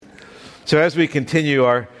So as we continue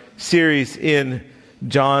our series in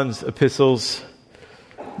John's epistles,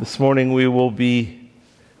 this morning we will be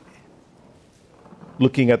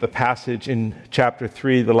looking at the passage in chapter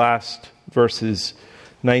 3, the last verses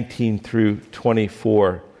 19 through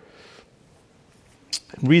 24.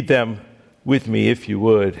 Read them with me if you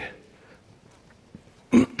would.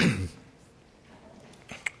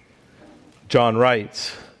 John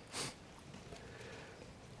writes,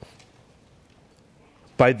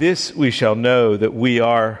 "By this we shall know that we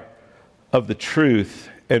are of the truth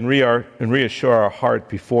and reassure our heart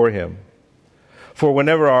before Him. For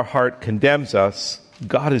whenever our heart condemns us,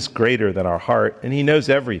 God is greater than our heart, and He knows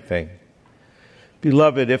everything.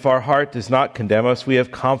 Beloved, if our heart does not condemn us, we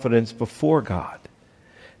have confidence before God.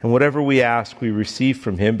 And whatever we ask, we receive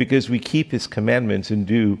from Him, because we keep His commandments and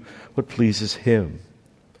do what pleases Him.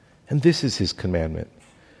 And this is His commandment,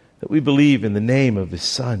 that we believe in the name of His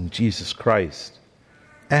Son, Jesus Christ,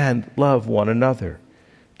 and love one another,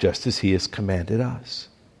 just as He has commanded us.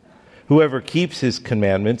 Whoever keeps His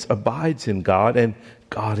commandments abides in God, and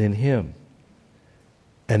God in him.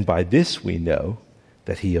 And by this we know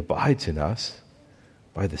that He abides in us,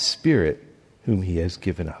 by the Spirit whom He has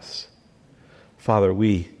given us." Father,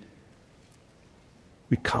 we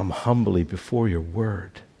come humbly before your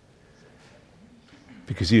word,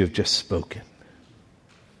 because you have just spoken.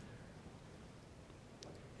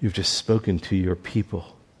 You've just spoken to your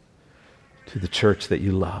people, to the church that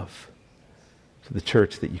you love, to the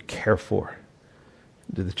church that you care for,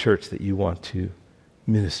 to the church that you want to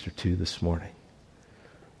minister to this morning.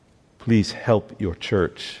 Please help your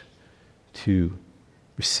church to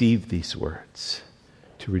receive these words,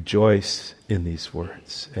 to rejoice in these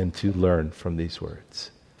words, and to learn from these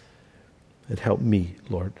words. And help me,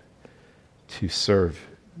 Lord, to serve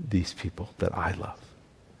these people that I love.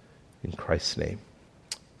 In Christ's name,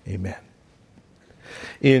 amen.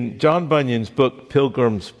 In John Bunyan's book,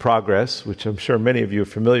 Pilgrim's Progress, which I'm sure many of you are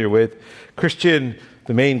familiar with, Christian,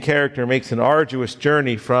 the main character, makes an arduous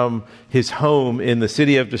journey from his home in the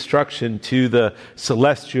city of destruction to the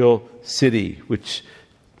celestial city, which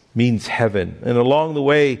means heaven. And along the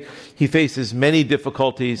way, he faces many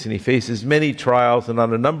difficulties and he faces many trials, and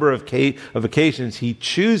on a number of occasions, he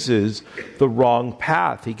chooses the wrong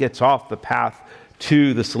path. He gets off the path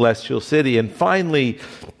to the celestial city. And finally,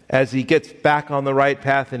 as he gets back on the right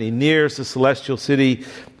path and he nears the celestial city,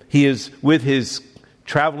 he is with his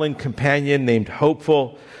traveling companion named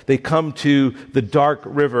Hopeful. They come to the dark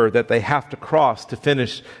river that they have to cross to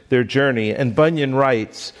finish their journey. And Bunyan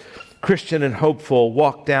writes, "Christian and Hopeful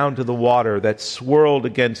walked down to the water that swirled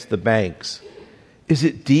against the banks. 'Is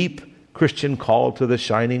it deep?' Christian called to the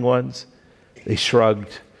shining ones. They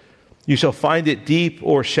shrugged. 'You shall find it deep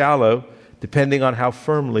or shallow, depending on how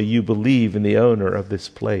firmly you believe in the owner of this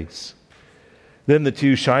place.' Then the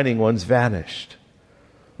two shining ones vanished.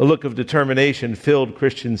 A look of determination filled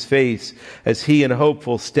Christian's face as he and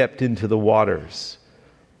Hopeful stepped into the waters.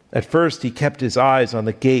 At first he kept his eyes on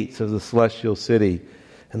the gates of the celestial city,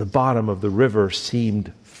 and the bottom of the river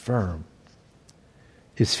seemed firm.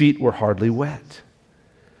 His feet were hardly wet.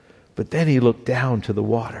 But then he looked down to the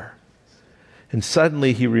water, and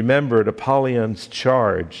suddenly he remembered Apollyon's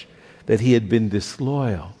charge that he had been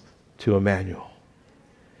disloyal to Emmanuel.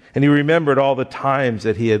 And he remembered all the times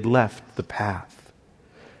that he had left the path.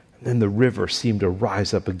 And then the river seemed to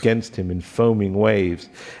rise up against him in foaming waves,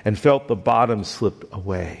 and felt the bottom slip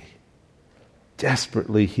away.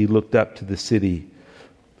 Desperately he looked up to the city,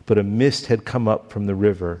 but a mist had come up from the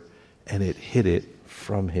river, and it hid it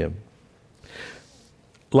from him."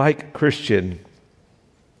 Like Christian,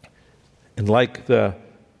 and like the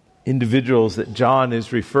individuals that John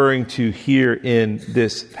is referring to here in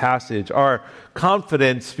this passage, our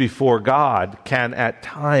confidence before God can at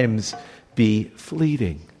times be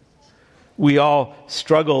fleeting. We all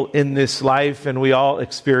struggle in this life, and we all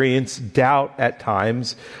experience doubt at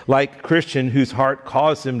times, like Christian, whose heart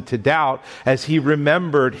caused him to doubt as he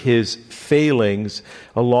remembered his failings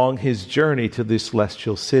along his journey to the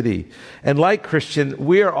celestial city. And like Christian,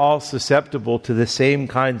 we are all susceptible to the same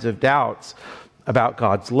kinds of doubts about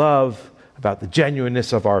God's love, about the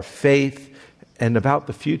genuineness of our faith, and about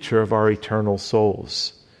the future of our eternal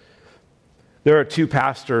souls. There are two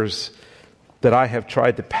pastors that I have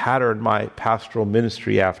tried to pattern my pastoral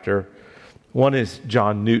ministry after. One is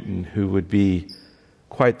John Newton, who would be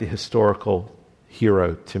quite the historical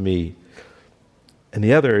hero to me. And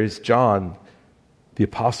the other is John, the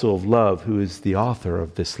apostle of love, who is the author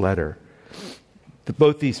of this letter.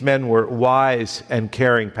 Both these men were wise and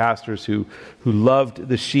caring pastors who loved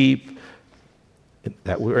the sheep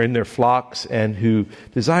that were in their flocks, and who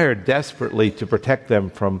desired desperately to protect them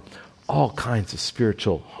from all kinds of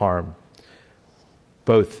spiritual harm.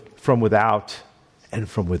 both from without and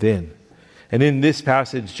from within. And in this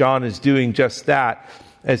passage, John is doing just that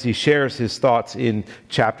as he shares his thoughts in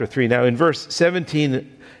chapter 3. Now, in verse 17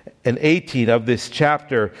 and 18 of this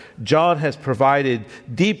chapter, John has provided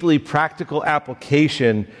deeply practical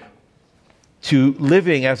application to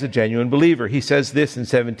living as a genuine believer. He says this in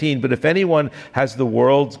 17, "But if anyone has the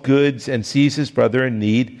world's goods and sees his brother in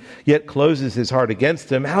need, yet closes his heart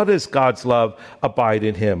against him, how does God's love abide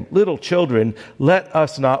in him? Little children, let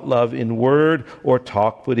us not love in word or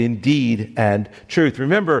talk, but in deed and truth."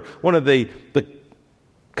 Remember, one of the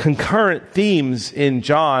concurrent themes in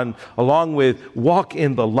John, along with walk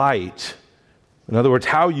in the light, in other words,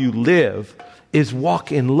 how you live, is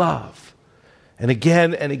walk in love. And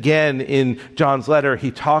again in John's letter, he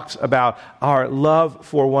talks about our love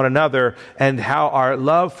for one another and how our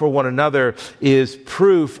love for one another is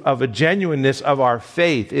proof of a genuineness of our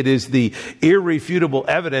faith. It is the irrefutable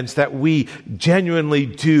evidence that we genuinely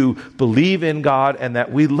do believe in God and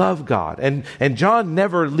that we love God. And John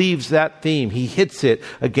never leaves that theme. He hits it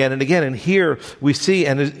again and again. And here we see,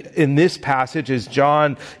 and in this passage, as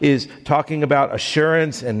John is talking about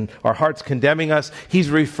assurance and our hearts condemning us, he's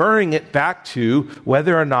referring it back to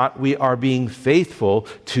whether or not we are being faithful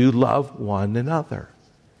to love one another.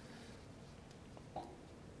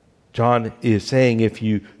 John is saying if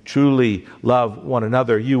you truly love one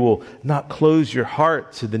another, you will not close your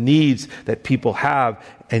heart to the needs that people have,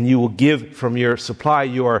 and you will give from your supply.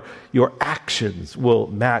 Your actions will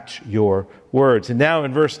match your words. And now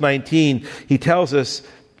in verse 19, he tells us,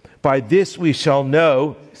 "By this we shall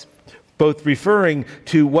know," both referring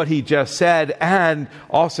to what he just said, and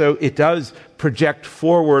also it does project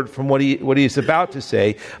forward from what he is about to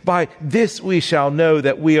say. "By this we shall know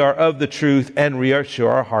that we are of the truth and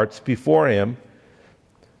reassure our hearts before him."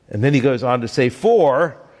 And then he goes on to say,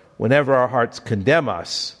 "For whenever our hearts condemn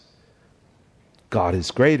us, God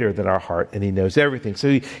is greater than our heart and he knows everything."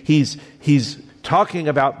 So he's talking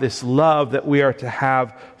about this love that we are to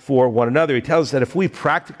have for one another. He tells us that if we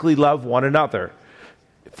practically love one another,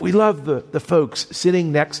 if we love the folks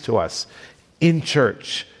sitting next to us in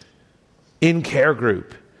church, in care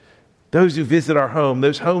group, those who visit our home,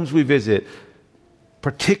 those homes we visit,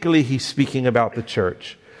 particularly he's speaking about the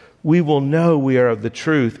church, we will know we are of the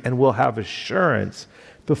truth and will have assurance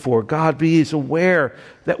before God. But he is aware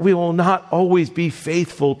that we will not always be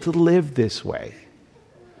faithful to live this way.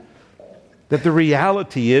 That the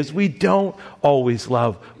reality is we don't always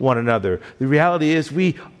love one another. The reality is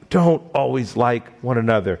we don't always like one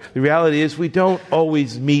another. The reality is we don't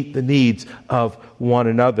always meet the needs of one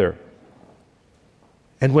another.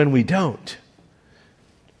 And when we don't,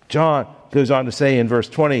 John goes on to say in verse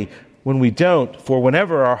 20, when we don't, for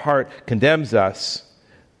whenever our heart condemns us,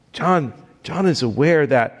 John is aware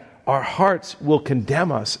that our hearts will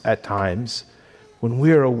condemn us at times when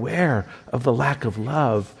we are aware of the lack of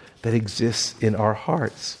love that exists in our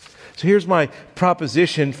hearts. So here's my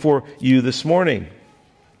proposition for you this morning.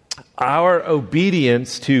 Our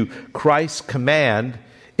obedience to Christ's command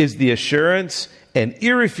is the assurance and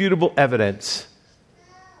irrefutable evidence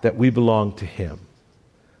that we belong to him.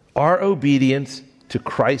 Our obedience to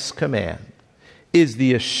Christ's command is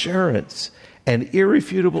the assurance and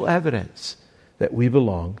irrefutable evidence that we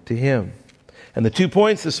belong to him. And the 2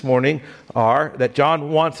 points this morning are that John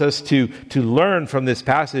wants us to learn from this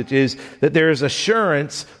passage is that there is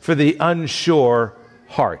assurance for the unsure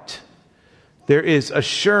heart. There is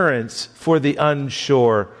assurance for the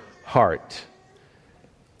unsure heart.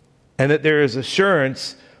 And that there is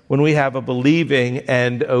assurance when we have a believing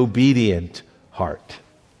and obedient heart.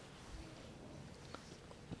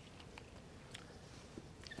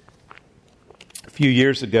 A few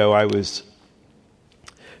years ago, I was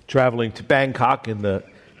traveling to Bangkok, and the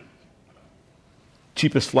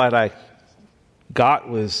cheapest flight I got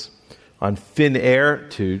was on Finnair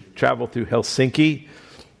to travel through Helsinki.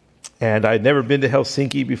 And I'd never been to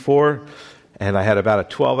Helsinki before, and I had about a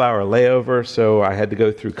 12-hour layover, so I had to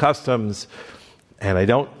go through customs. And I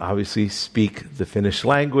don't obviously speak the Finnish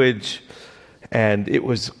language, and it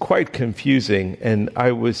was quite confusing. And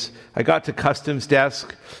I got to customs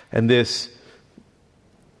desk, and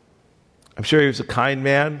I'm sure he was a kind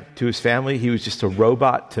man to his family. He was just a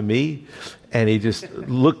robot to me. And he just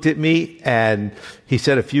looked at me, and he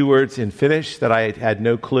said a few words in Finnish that I had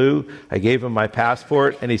no clue. I gave him my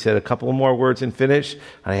passport, and he said a couple more words in Finnish,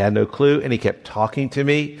 and I had no clue. And he kept talking to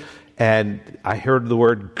me, and I heard the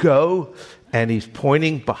word go, and he's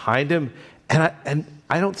pointing behind him, And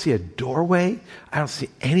I don't see a doorway. I don't see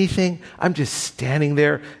anything. I'm just standing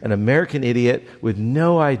there, an American idiot with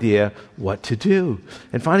no idea what to do.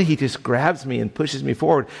 And finally, he just grabs me and pushes me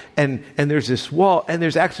forward. And there's this wall, and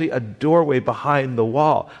there's actually a doorway behind the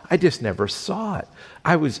wall. I just never saw it.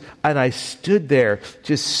 I stood there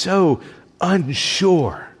just so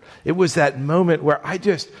unsure. It was that moment where I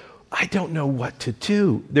don't know what to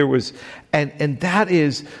do. And that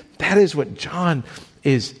is what John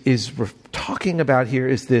is talking about here,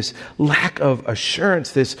 is this lack of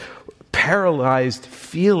assurance, this paralyzed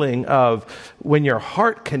feeling of when your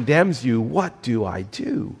heart condemns you, what do I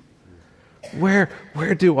do? Where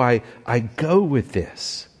do I go with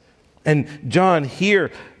this? And John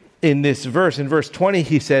here in this verse, in verse 20,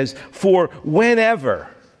 he says, for whenever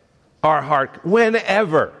our heart,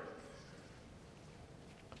 whenever.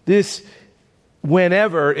 This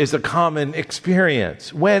whenever is a common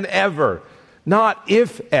experience. Whenever. Not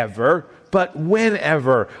if ever, but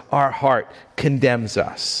whenever our heart condemns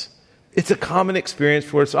us. It's a common experience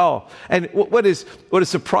for us all. And what is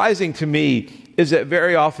surprising to me is that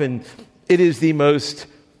very often it is the most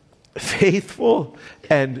faithful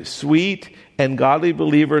and sweet and godly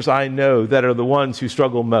believers I know that are the ones who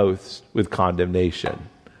struggle most with condemnation.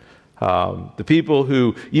 The people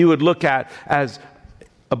who you would look at as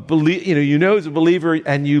as a believer,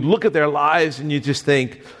 and you look at their lives and you just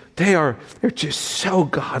think, they're just so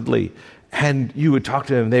godly. And you would talk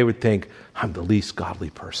to them and they would think, I'm the least godly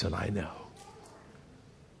person I know.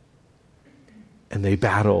 And they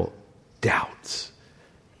battle doubts.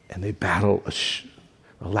 And they battle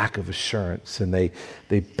a lack of assurance. And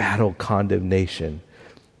they battle condemnation.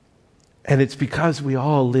 And it's because we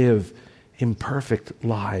all live imperfect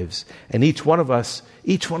lives. And each one of us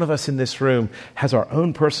in this room has our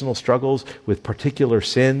own personal struggles with particular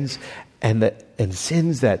sins and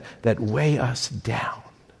sins that weigh us down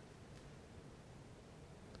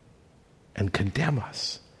and condemn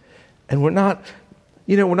us. And we're not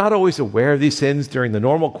always aware of these sins during the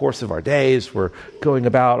normal course of our days. We're going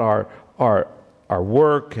about our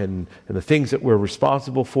work and the things that we're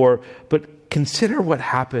responsible for. But consider what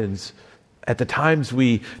happens at the times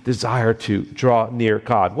we desire to draw near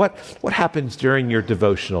God. What happens during your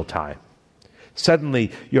devotional time?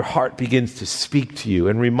 Suddenly, your heart begins to speak to you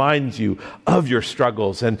and reminds you of your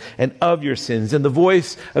struggles and of your sins. And the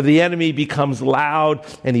voice of the enemy becomes loud,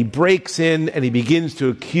 and he breaks in and he begins to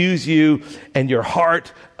accuse you, and your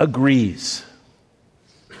heart agrees.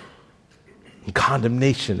 And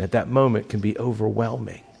condemnation at that moment can be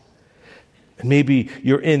overwhelming. And maybe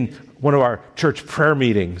you're in one of our church prayer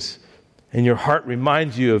meetings, and your heart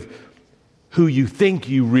reminds you of who you think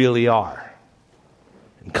you really are.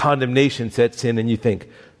 And condemnation sets in and you think,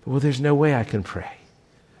 well, there's no way I can pray.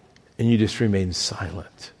 And you just remain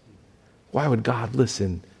silent. Why would God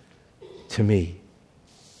listen to me?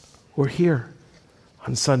 We're here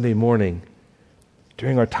on Sunday morning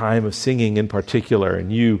during our time of singing in particular,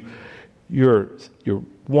 and you're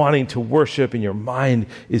wanting to worship and your mind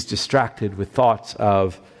is distracted with thoughts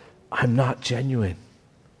of, I'm not genuine.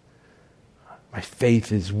 My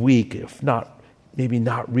faith is weak, if not, maybe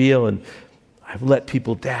not real, and I've let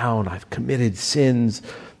people down. I've committed sins.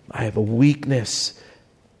 I have a weakness.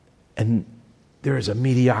 And there is a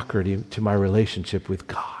mediocrity to my relationship with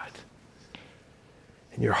God.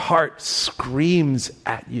 And your heart screams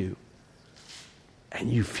at you, and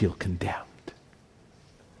you feel condemned.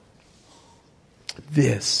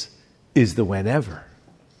 This is the whenever.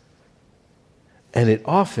 And it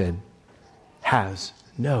often has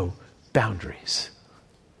no boundaries.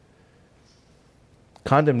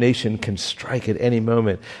 Condemnation can strike at any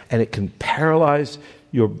moment, and it can paralyze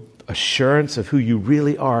your assurance of who you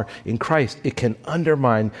really are in Christ. It can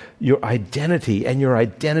undermine your identity, and your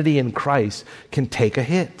identity in Christ can take a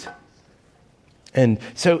hit. And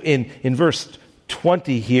so in verse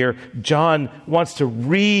 20 here, John wants to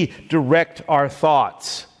redirect our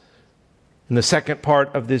thoughts in the second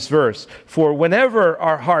part of this verse. For whenever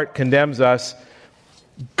our heart condemns us,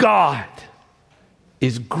 God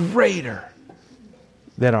is greater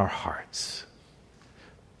than our hearts.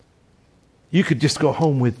 You could just go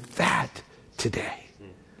home with that today.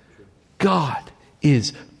 God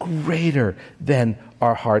is greater than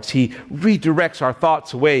our hearts. He redirects our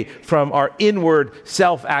thoughts away from our inward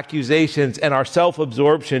self-accusations and our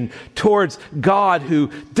self-absorption towards God,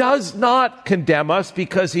 who does not condemn us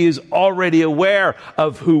because he is already aware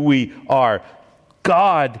of who we are.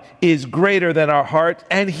 God is greater than our heart,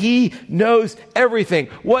 and he knows everything.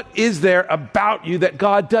 What is there about you that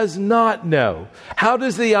God does not know? How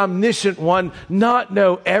does the omniscient one not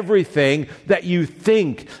know everything that you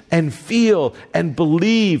think and feel and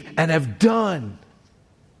believe and have done?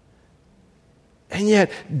 And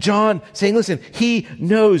yet, John saying, listen, he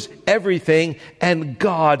knows everything, and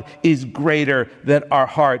God is greater than our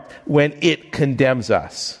heart when it condemns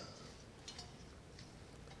us.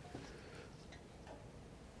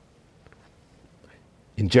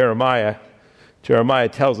 In Jeremiah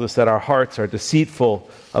tells us that our hearts are deceitful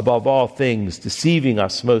above all things, deceiving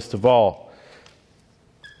us most of all.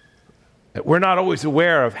 That we're not always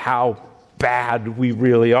aware of how bad we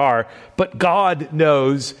really are, but God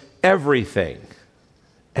knows everything.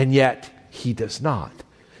 And yet, he does not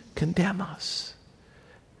condemn us.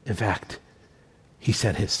 In fact, he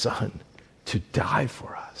sent his son to die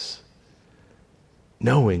for us,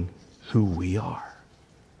 knowing who we are,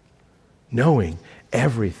 knowing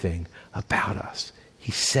everything about us.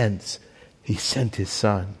 He sent his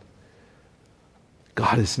son.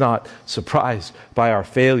 God is not surprised by our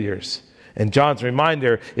failures. And John's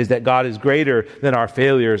reminder is that God is greater than our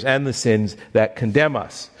failures and the sins that condemn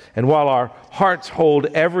us. And while our hearts hold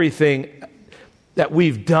everything that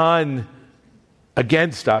we've done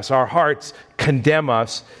against us, our hearts condemn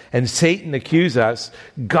us, and Satan accuses us,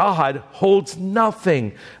 God holds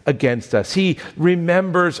nothing against us. He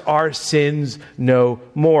remembers our sins no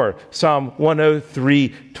more. Psalm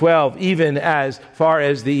 103:12, even as far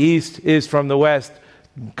as the east is from the west,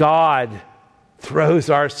 God throws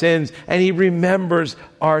our sins, and he remembers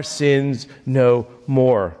our sins no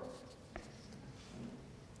more.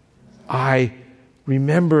 I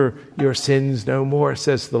remember your sins no more,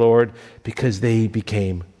 says the Lord, because they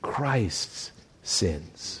became Christ's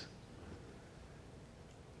sins.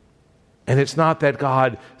 And it's not that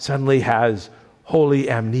God suddenly has holy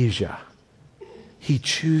amnesia. He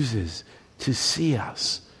chooses to see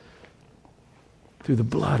us through the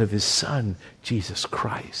blood of his Son, Jesus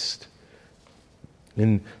Christ.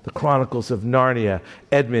 In the Chronicles of Narnia,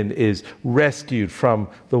 Edmund is rescued from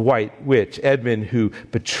the White Witch. Edmund, who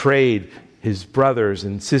betrayed his brothers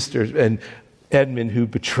and sisters, and Edmund, who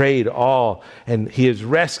betrayed all, and he is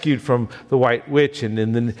rescued from the White Witch,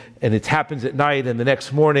 and it happens at night, and the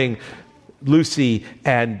next morning, Lucy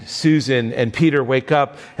and Susan and Peter wake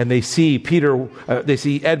up, and they see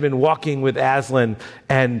Edmund walking with Aslan,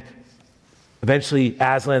 and eventually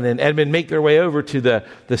Aslan and Edmund make their way over to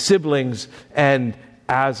the siblings and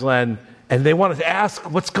Aslan, and they wanted to ask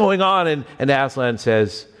what's going on, and Aslan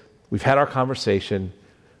says, we've had our conversation,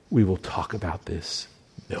 we will talk about this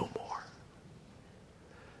no more.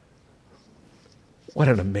 What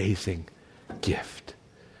an amazing gift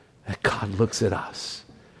that God looks at us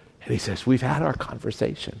and he says, we've had our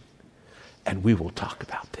conversation and we will talk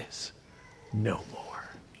about this no more.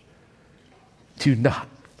 Do not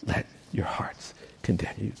let your hearts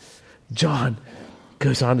condemn you. John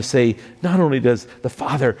goes on to say, not only does the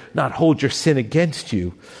Father not hold your sin against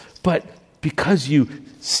you, but because you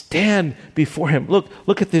stand before him.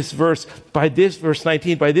 Look at this verse. By this, verse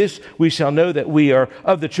 19, by this we shall know that we are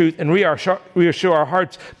of the truth, and we assure our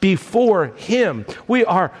hearts before him. We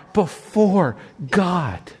are before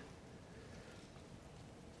God.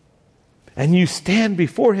 And you stand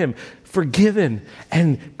before him forgiven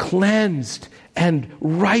and cleansed and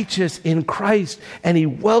righteous in Christ, and he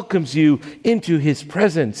welcomes you into his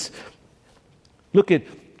presence. Look at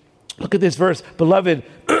this verse, beloved,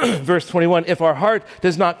 verse 21. If our heart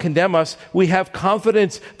does not condemn us, we have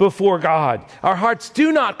confidence before God. Our hearts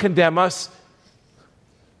do not condemn us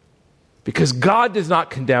because God does not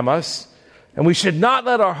condemn us, and we should not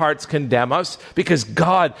let our hearts condemn us because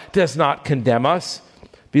God does not condemn us.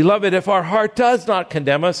 Beloved, if our heart does not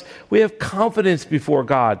condemn us, we have confidence before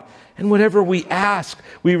God. And whatever we ask,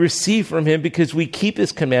 we receive from him because we keep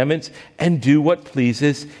his commandments and do what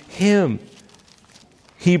pleases him.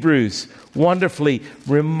 Hebrews wonderfully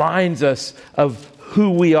reminds us of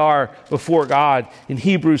who we are before God. In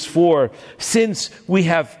Hebrews 4, since we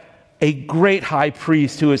have a great high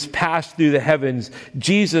priest who has passed through the heavens,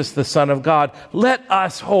 Jesus, the Son of God, let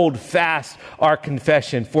us hold fast our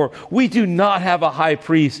confession. For we do not have a high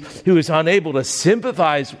priest who is unable to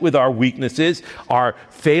sympathize with our weaknesses, our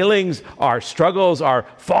failings, our struggles, our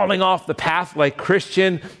falling off the path like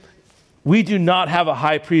Christian. We do not have a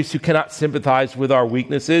high priest who cannot sympathize with our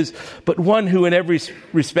weaknesses, but one who in every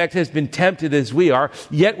respect has been tempted as we are,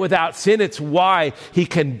 yet without sin. It's why he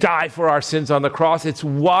can die for our sins on the cross. It's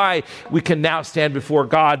why we can now stand before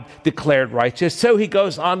God declared righteous. So he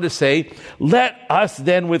goes on to say, let us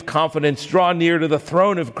then with confidence draw near to the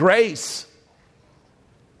throne of grace.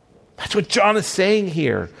 That's what John is saying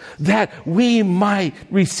here, that we might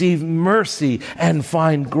receive mercy and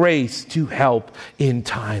find grace to help in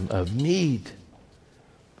time of need.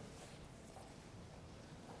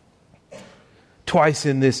 Twice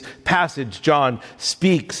in this passage, John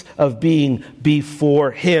speaks of being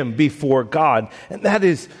before him, before God. And that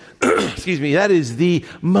is, that is the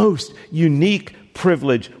most unique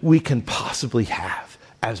privilege we can possibly have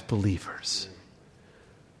as believers.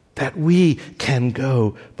 That we can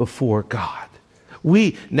go before God.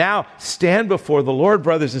 We now stand before the Lord,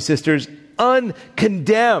 brothers and sisters,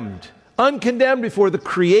 uncondemned before the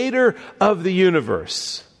Creator of the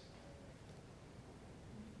universe.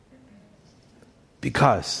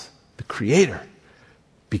 Because the Creator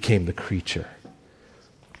became the creature.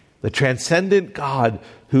 The transcendent God,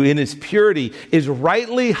 who in his purity is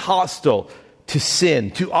rightly hostile to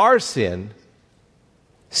sin, to our sin,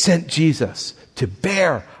 sent Jesus to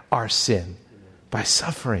bear our sin by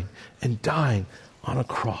suffering and dying on a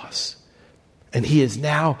cross. And he is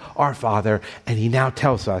now our Father, and he now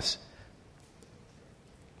tells us,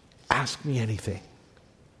 ask me anything.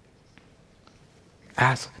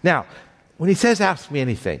 Now, when he says ask me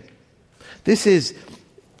anything, this is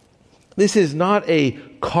not a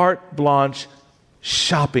carte blanche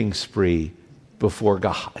shopping spree before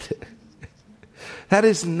God. That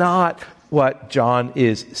is not what John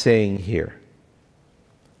is saying here.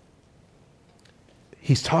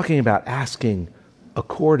 He's talking about asking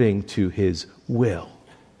according to his will.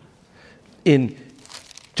 In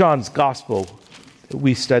John's Gospel that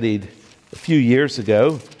we studied a few years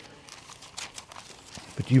ago,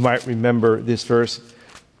 but you might remember this verse.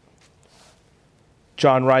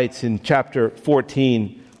 John writes in chapter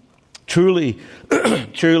 14, Truly,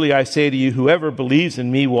 truly I say to you, whoever believes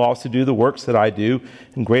in me will also do the works that I do,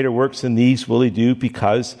 and greater works than these will he do,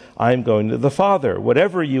 because I am going to the Father.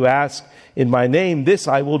 Whatever you ask in my name, this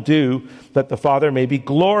I will do, that the Father may be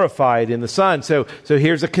glorified in the Son. So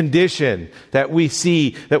here's a condition that we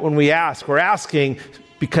see, that when we ask, we're asking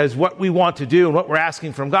because what we want to do and what we're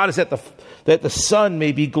asking from God is that the Son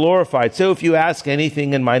may be glorified. So if you ask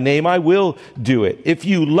anything in my name, I will do it. If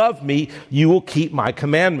you love me, you will keep my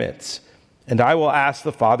commandments. And I will ask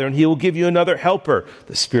the Father, and he will give you another helper,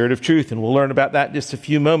 the Spirit of truth. And we'll learn about that in just a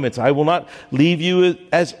few moments. I will not leave you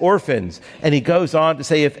as orphans. And he goes on to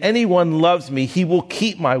say, if anyone loves me, he will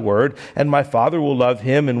keep my word, and my Father will love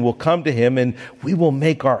him and will come to him, and we will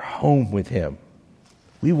make our home with him.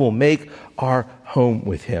 We will make our home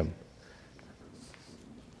with him.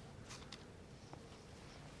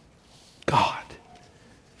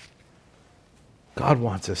 God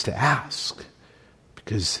wants us to ask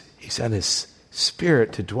because he sent his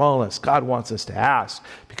Spirit to dwell in us. God wants us to ask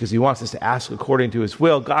because he wants us to ask according to his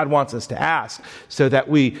will. God wants us to ask so that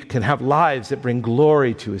we can have lives that bring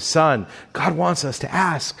glory to his Son. God wants us to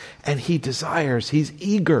ask, and he desires, he's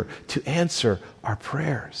eager to answer our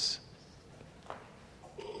prayers.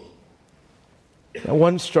 Now,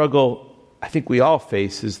 one struggle I think we all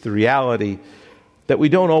face is the reality that we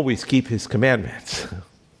don't always keep his commandments.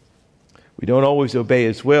 We don't always obey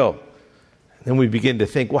his will. And then we begin to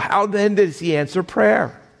think, well, how then does he answer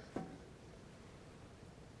prayer?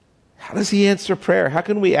 How does he answer prayer? How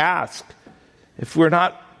can we ask if we're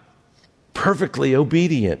not perfectly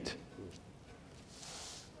obedient?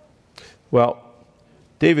 Well,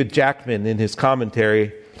 David Jackman, in his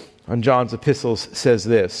commentary on John's epistles, says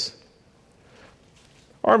this: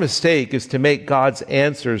 our mistake is to make God's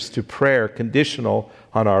answers to prayer conditional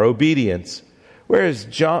on our obedience, whereas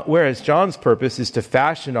John's purpose is to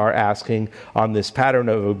fashion our asking on this pattern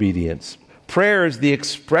of obedience. Prayer is the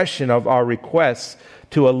expression of our requests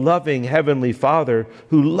to a loving Heavenly Father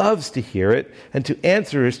who loves to hear it and to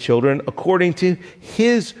answer his children according to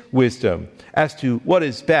his wisdom as to what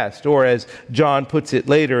is best, or as John puts it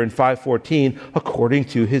later in 5:14, according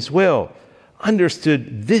to his will.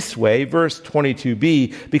 Understood this way, verse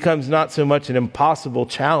 22b becomes not so much an impossible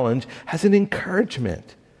challenge as an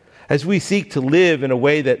encouragement. As we seek to live in a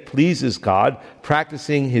way that pleases God,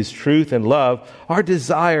 practicing his truth and love, our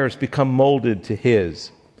desires become molded to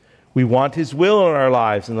his. We want his will in our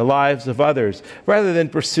lives and the lives of others, rather than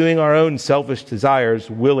pursuing our own selfish desires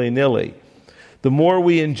willy-nilly. The more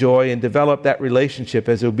we enjoy and develop that relationship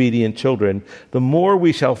as obedient children, the more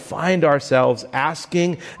we shall find ourselves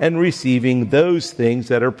asking and receiving those things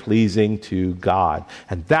that are pleasing to God.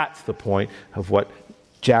 And that's the point of what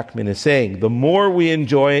Jackman is saying. The more we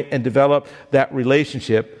enjoy and develop that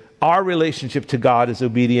relationship, our relationship to God as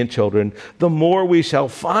obedient children, the more we shall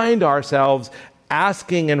find ourselves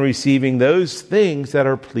asking and receiving those things that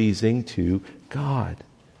are pleasing to God.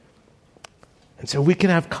 And so we can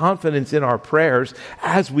have confidence in our prayers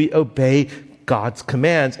as we obey God's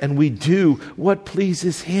commands and we do what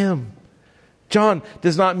pleases him. John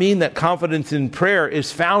does not mean that confidence in prayer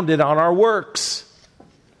is founded on our works.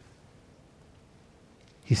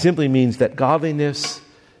 He simply means that godliness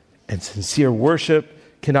And sincere worship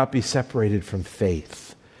cannot be separated from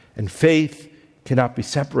faith. And faith cannot be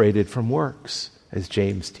separated from works, as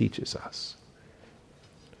James teaches us.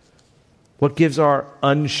 What gives our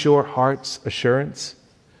unsure hearts assurance?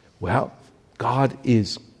 Well, God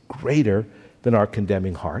is greater than our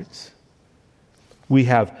condemning hearts. We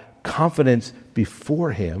have confidence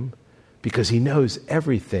before Him because He knows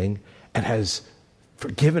everything and has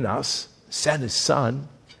forgiven us, sent His Son.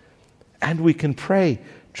 And we can pray,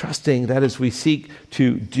 trusting that as we seek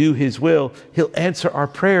to do His will, He'll answer our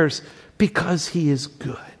prayers because He is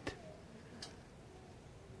good.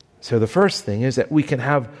 So the first thing is that we can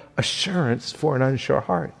have assurance for an unsure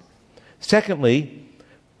heart. Secondly,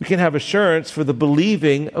 we can have assurance for the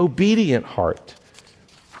believing, obedient heart.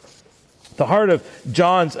 The heart of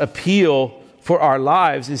John's appeal for our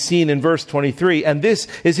lives is seen in verse 23. And this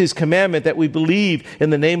is his commandment, that we believe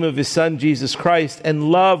in the name of his Son, Jesus Christ,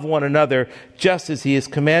 and love one another just as he has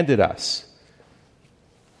commanded us.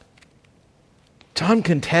 John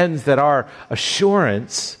contends that our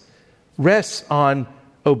assurance rests on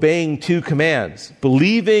obeying two commands: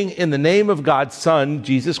 believing in the name of God's Son,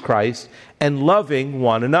 Jesus Christ, and loving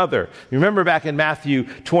one another. You remember back in Matthew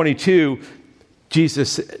 22,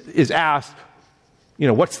 Jesus is asked,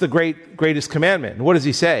 what's the greatest commandment? And what does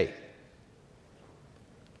he say?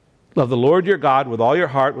 Love the Lord your God with all your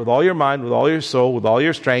heart, with all your mind, with all your soul, with all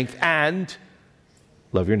your strength, and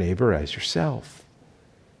love your neighbor as yourself.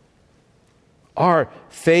 Our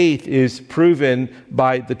faith is proven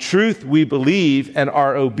by the truth we believe and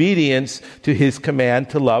our obedience to his command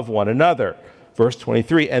to love one another. Verse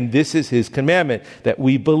 23, and this is his commandment, that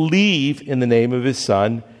we believe in the name of his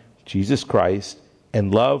Son, Jesus Christ,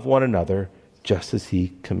 and love one another just as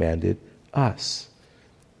he commanded us.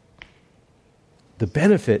 The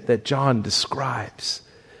benefit that John describes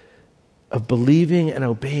of believing and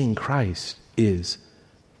obeying Christ is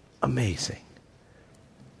amazing.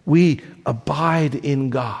 We abide in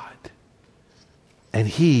God, and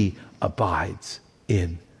he abides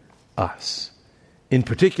in us. In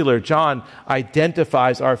particular, John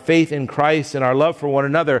identifies our faith in Christ and our love for one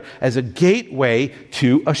another as a gateway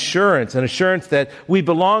to assurance, an assurance that we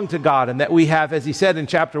belong to God and that we have, as he said in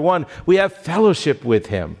chapter 1, we have fellowship with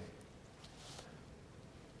him.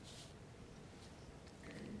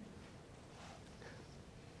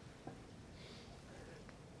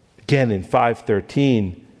 Again, in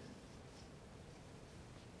 5:13,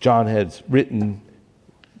 John has written,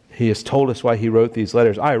 he has told us why he wrote these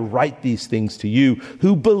letters. I write these things to you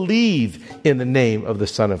who believe in the name of the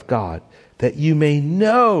Son of God, that you may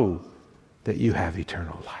know that you have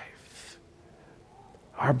eternal life.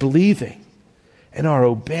 Our believing and our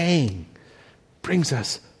obeying brings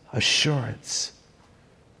us assurance.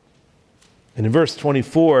 And in verse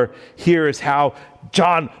 24, here is how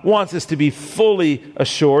John wants us to be fully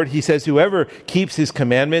assured. He says, whoever keeps his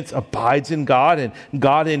commandments abides in God and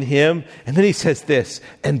God in him. And then he says this,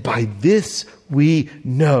 and by this we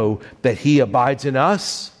know that he abides in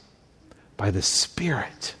us, by the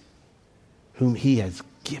Spirit whom he has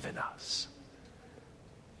given us.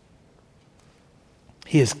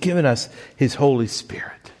 He has given us his Holy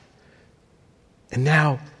Spirit. And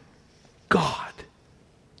now God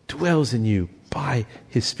dwells in you by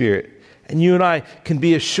his Spirit. And you and I can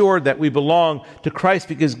be assured that we belong to Christ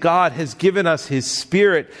because God has given us his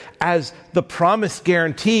Spirit as the promised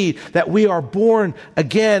guarantee that we are born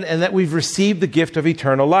again and that we've received the gift of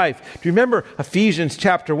eternal life. Do you remember Ephesians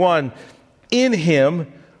chapter 1? In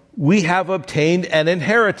him we have obtained an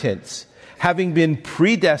inheritance, having been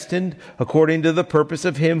predestined according to the purpose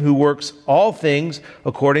of him who works all things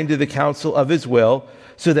according to the counsel of his will,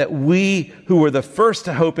 so that we who were the first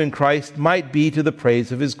to hope in Christ might be to the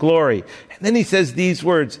praise of his glory. And then he says these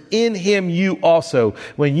words, in him you also,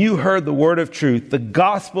 when you heard the word of truth, the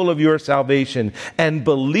gospel of your salvation, and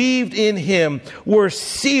believed in him, were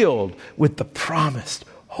sealed with the promised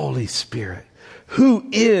Holy Spirit, who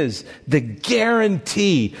is the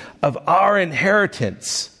guarantee of our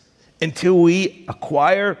inheritance until we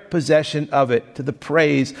acquire possession of it to the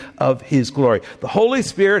praise of his glory. The Holy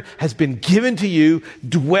Spirit has been given to you,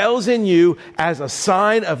 dwells in you as a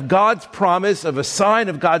sign of God's promise, of a sign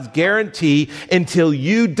of God's guarantee until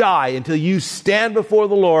you die, until you stand before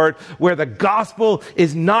the Lord, where the gospel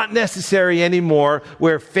is not necessary anymore,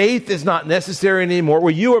 where faith is not necessary anymore,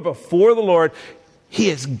 where you are before the Lord. He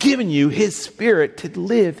has given you his Spirit to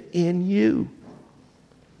live in you.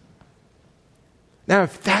 Now,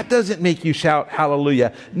 if that doesn't make you shout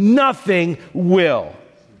hallelujah, nothing will.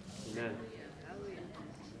 Amen.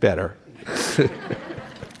 Better.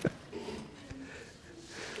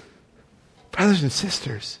 Brothers and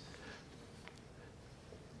sisters,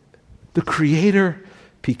 the Creator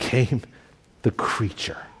became the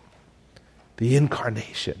creature, the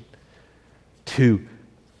incarnation, to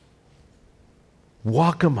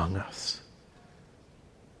walk among us,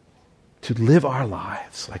 to live our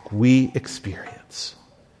lives like we experience,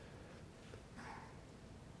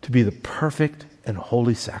 to be the perfect and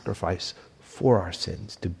holy sacrifice for our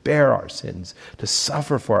sins, to bear our sins, to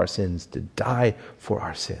suffer for our sins, to die for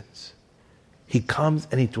our sins. He comes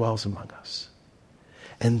and he dwells among us.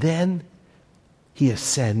 And then he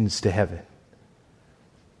ascends to heaven.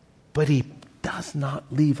 But he does not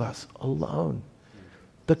leave us alone.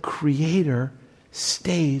 The Creator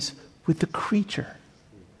stays with the creature.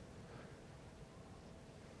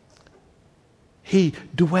 He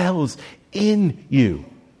dwells in you.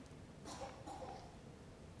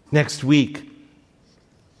 Next week,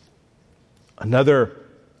 another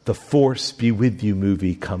The Force Be With You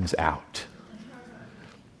movie comes out.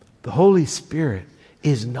 The Holy Spirit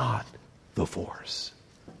is not the Force.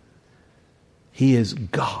 He is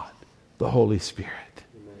God, the Holy Spirit.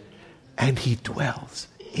 Amen. And he dwells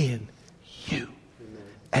in you. Amen.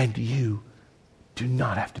 And you do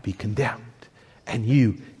not have to be condemned. And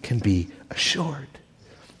you can be assured.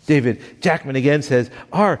 David Jackman again says,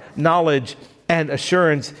 our knowledge and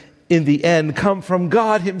assurance in the end come from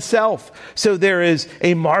God himself. So there is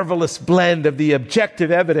a marvelous blend of the objective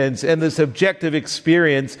evidence and the subjective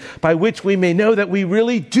experience by which we may know that we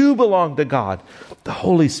really do belong to God. The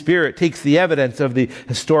Holy Spirit takes the evidence of the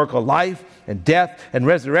historical life and death and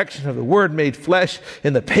resurrection of the Word made flesh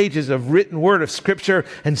in the pages of written word of Scripture,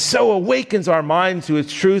 and so awakens our minds to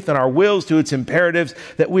its truth and our wills to its imperatives,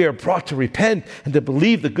 that we are brought to repent and to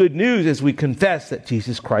believe the good news as we confess that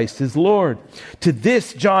Jesus Christ is Lord. To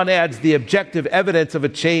this, John adds the objective evidence of a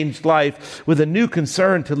changed life with a new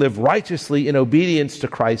concern to live righteously in obedience to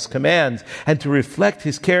Christ's commands and to reflect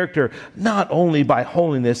his character not only by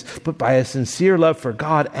holiness, but by a sincere love for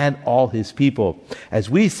God and all his people. As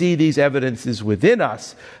we see these evidences within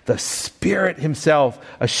us, the Spirit himself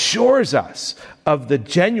assures us of the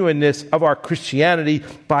genuineness of our Christianity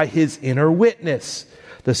by his inner witness.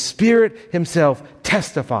 The Spirit himself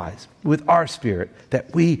testifies with our spirit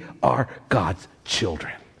that we are God's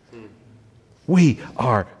children. We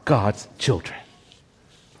are God's children.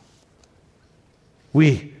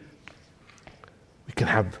 We can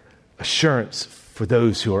have assurance for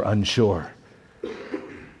those who are unsure.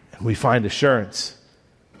 And we find assurance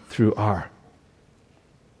through our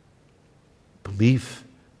belief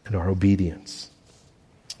and our obedience.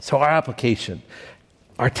 So our application,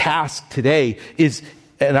 our task today is,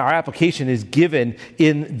 and our application is given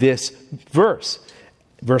in this verse.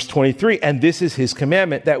 Verse 23, and this is his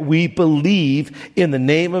commandment, that we believe in the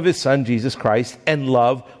name of his Son, Jesus Christ, and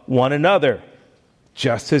love one another,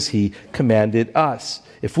 just as he commanded us.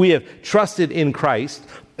 If we have trusted in Christ,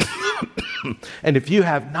 and if you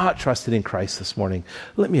have not trusted in Christ this morning,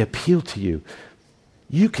 let me appeal to you.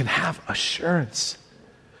 You can have assurance.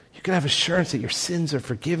 You can have assurance that your sins are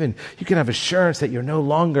forgiven. You can have assurance that you're no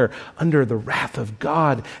longer under the wrath of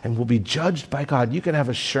God and will be judged by God. You can have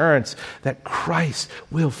assurance that Christ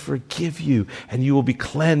will forgive you and you will be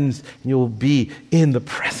cleansed and you will be in the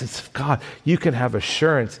presence of God. You can have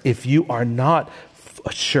assurance if you are not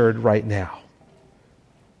assured right now.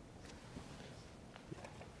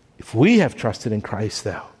 If we have trusted in Christ,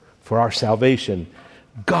 though, for our salvation,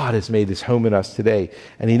 God has made his home in us today.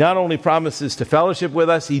 And he not only promises to fellowship with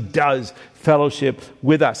us, he does fellowship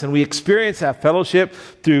with us. And we experience that fellowship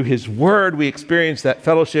through his word. We experience that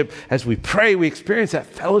fellowship as we pray. We experience that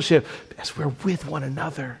fellowship as we're with one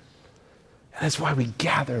another. And that's why we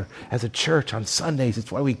gather as a church on Sundays.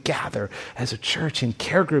 It's why we gather as a church in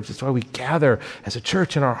care groups. It's why we gather as a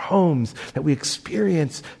church in our homes, that we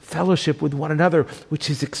experience fellowship with one another, which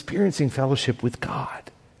is experiencing fellowship with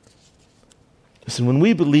God. Listen, when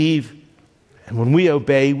we believe and when we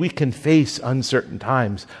obey, we can face uncertain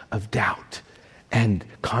times of doubt and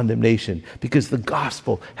condemnation, because the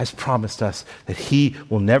gospel has promised us that he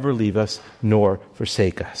will never leave us nor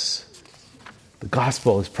forsake us. The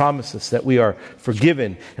gospel has promised us that we are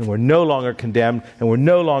forgiven and we're no longer condemned and we're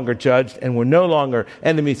no longer judged and we're no longer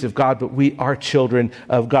enemies of God, but we are children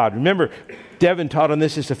of God. Remember, Devin taught on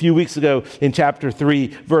this just a few weeks ago in chapter 3,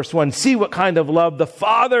 verse 1. See what kind of love the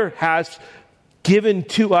Father has given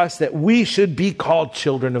to us that we should be called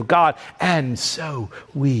children of God. And so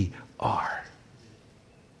we are.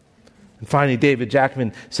 And finally, David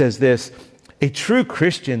Jackman says this: a true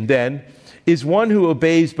Christian, then, is one who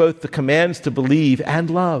obeys both the commands to believe and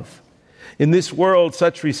love. In this world,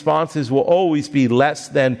 such responses will always be less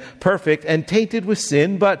than perfect and tainted with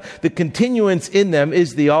sin, but the continuance in them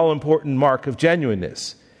is the all-important mark of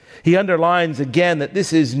genuineness. He underlines again that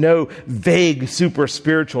this is no vague super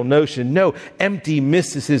spiritual notion, no empty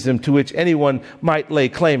mysticism to which anyone might lay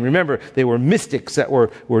claim. Remember, they were mystics that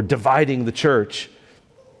were dividing the church.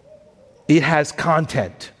 It has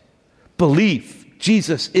content, belief.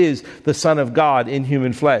 Jesus is the Son of God in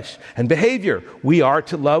human flesh. And behavior, we are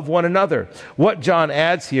to love one another. What John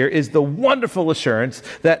adds here is the wonderful assurance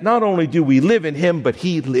that not only do we live in him, but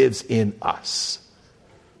he lives in us.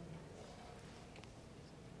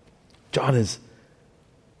 John has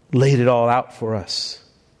laid it all out for us.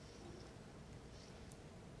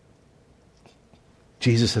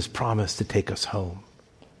 Jesus has promised to take us home.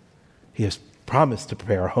 He has promised to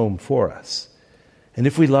prepare a home for us. And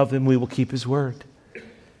if we love him, we will keep his word.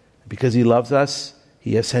 Because he loves us,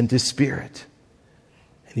 he has sent his Spirit.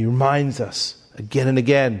 And he reminds us again and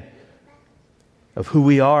again of who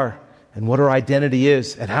we are and what our identity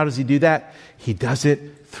is. And how does he do that? He does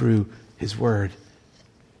it through his word,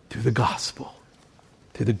 through the gospel,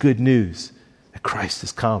 through the good news that Christ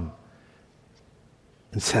has come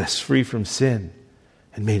and set us free from sin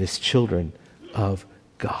and made us children of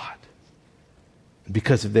God. And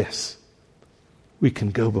because of this, we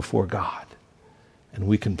can go before God and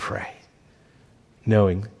we can pray,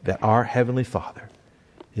 knowing that our Heavenly Father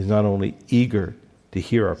is not only eager to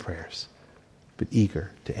hear our prayers, but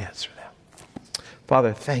eager to answer them.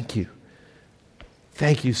 Father, thank you.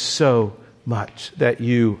 Thank you so much that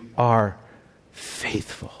you are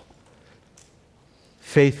faithful.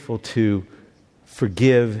 Faithful to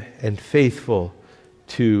forgive and faithful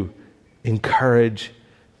to encourage,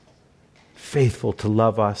 faithful to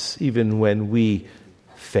love us even when we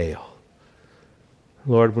fail.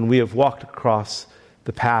 Lord, when we have walked across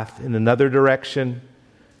the path in another direction,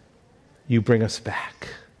 you bring us back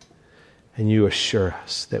and you assure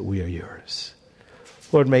us that we are yours.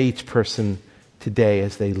 Lord, may each person today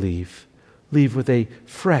as they leave with a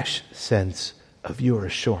fresh sense of your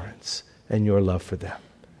assurance and your love for them.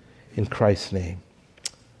 In Christ's name,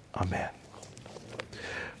 amen.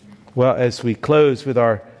 Well, as we close with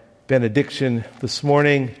our benediction this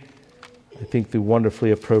morning, I think the wonderfully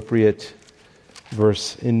appropriate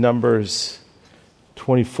verse in Numbers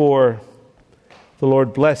 24, the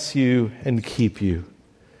Lord bless you and keep you.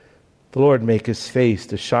 The Lord make his face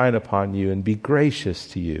to shine upon you and be gracious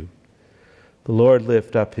to you. The Lord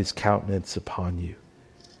lift up his countenance upon you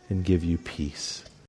and give you peace.